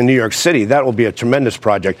Newark and New York City. That will be a tremendous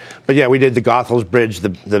project. But yeah, we did the Goethals Bridge,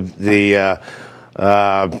 the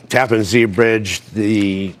Tappan Zee Bridge,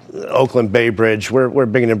 the Oakland Bay Bridge. We're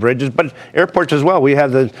big into bridges, but airports as well. We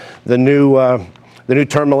have the new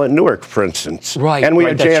terminal at Newark, for instance. And we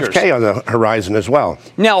have JFK on the horizon as well.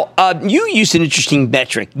 Now, you used an interesting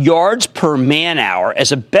metric, yards per man hour,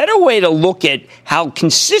 as a better way to look at how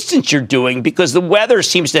consistent you're doing, because the weather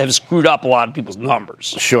seems to have screwed up a lot of people's numbers.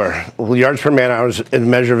 Sure. Well, yards per man hour is a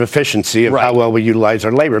measure of efficiency of how well we utilize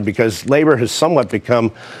our labor, because labor has somewhat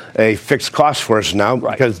become a fixed cost for us now,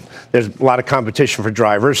 because there's a lot of competition for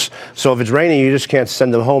drivers. So if it's raining, you just can't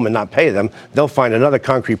send them home and not pay them. They'll find another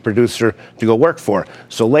concrete producer to go work for. before.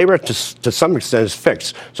 So labor, to some extent, is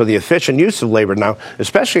fixed. So the efficient use of labor now,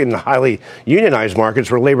 especially in the highly unionized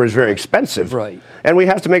markets where labor is very expensive. Right. And we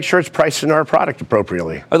have to make sure it's priced into our product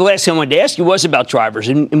appropriately. The last thing I wanted to ask you was about drivers.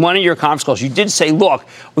 In one of your conference calls, you did say, look,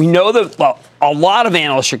 we know that, well, a lot of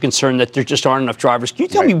analysts are concerned that there just aren't enough drivers. Can you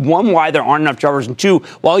tell me, one, why there aren't enough drivers, and two,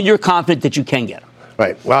 why you're confident that you can get them?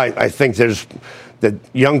 Right. Well, I think that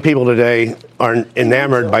young people today aren't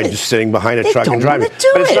enamored by just sitting behind a truck and driving.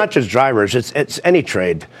 But it's not just drivers. It's any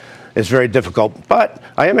trade. It's very difficult. But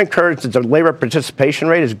I am encouraged that the labor participation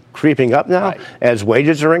rate is creeping up now as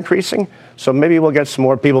wages are increasing. So maybe we'll get some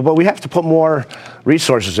more people. But we have to put more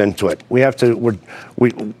resources into it. We have to.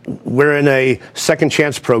 We're in a second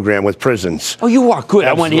chance program with prisons. Oh, you are good. Absolutely.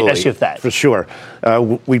 I wanted to ask you that. For sure.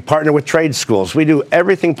 We partner with trade schools. We do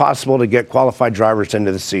everything possible to get qualified drivers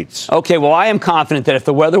into the seats. Okay, well, I am confident that if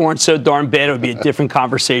the weather weren't so darn bad, it would be a different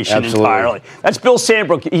conversation entirely. That's Bill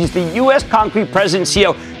Sandbrook. He's the U.S. Concrete President and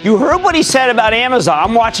CEO. You heard what he said about Amazon.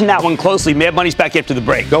 I'm watching that one closely. Mad Money's back after the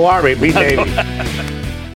break. Go Army, beat Navy.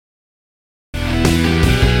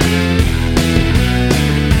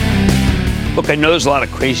 Look, I know there's a lot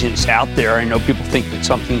of craziness out there. I know people think that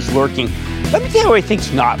something's lurking. Let me tell you what I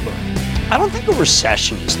think's not lurking. I don't think a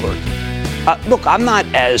recession is lurking. Look, I'm not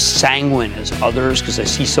as sanguine as others because I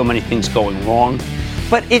see so many things going wrong.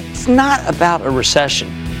 But it's not about a recession.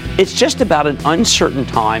 It's just about an uncertain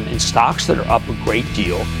time in stocks that are up a great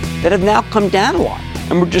deal that have now come down a lot.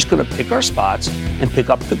 And we're just going to pick our spots and pick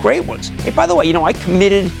up the great ones. Hey, by the way, I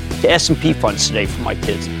committed to S&P funds today for my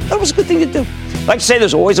kids. That was a good thing to do. Like I say,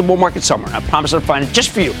 there's always a bull market somewhere, and I promise I'll find it just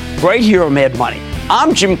for you, right here on Mad Money.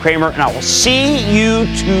 I'm Jim Cramer, and I will see you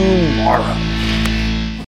tomorrow.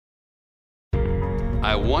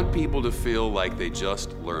 I want people to feel like they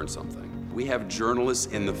just learned something. We have journalists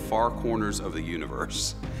in the far corners of the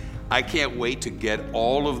universe. I can't wait to get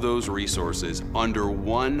all of those resources under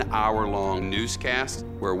 1 hour-long newscast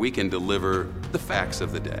where we can deliver the facts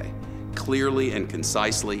of the day, clearly and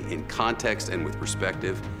concisely, in context and with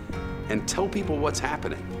perspective, and tell people what's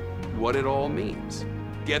happening, what it all means.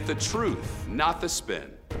 Get the truth, not the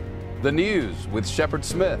spin. The News with Shepard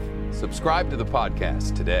Smith. Subscribe to the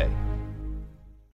podcast today.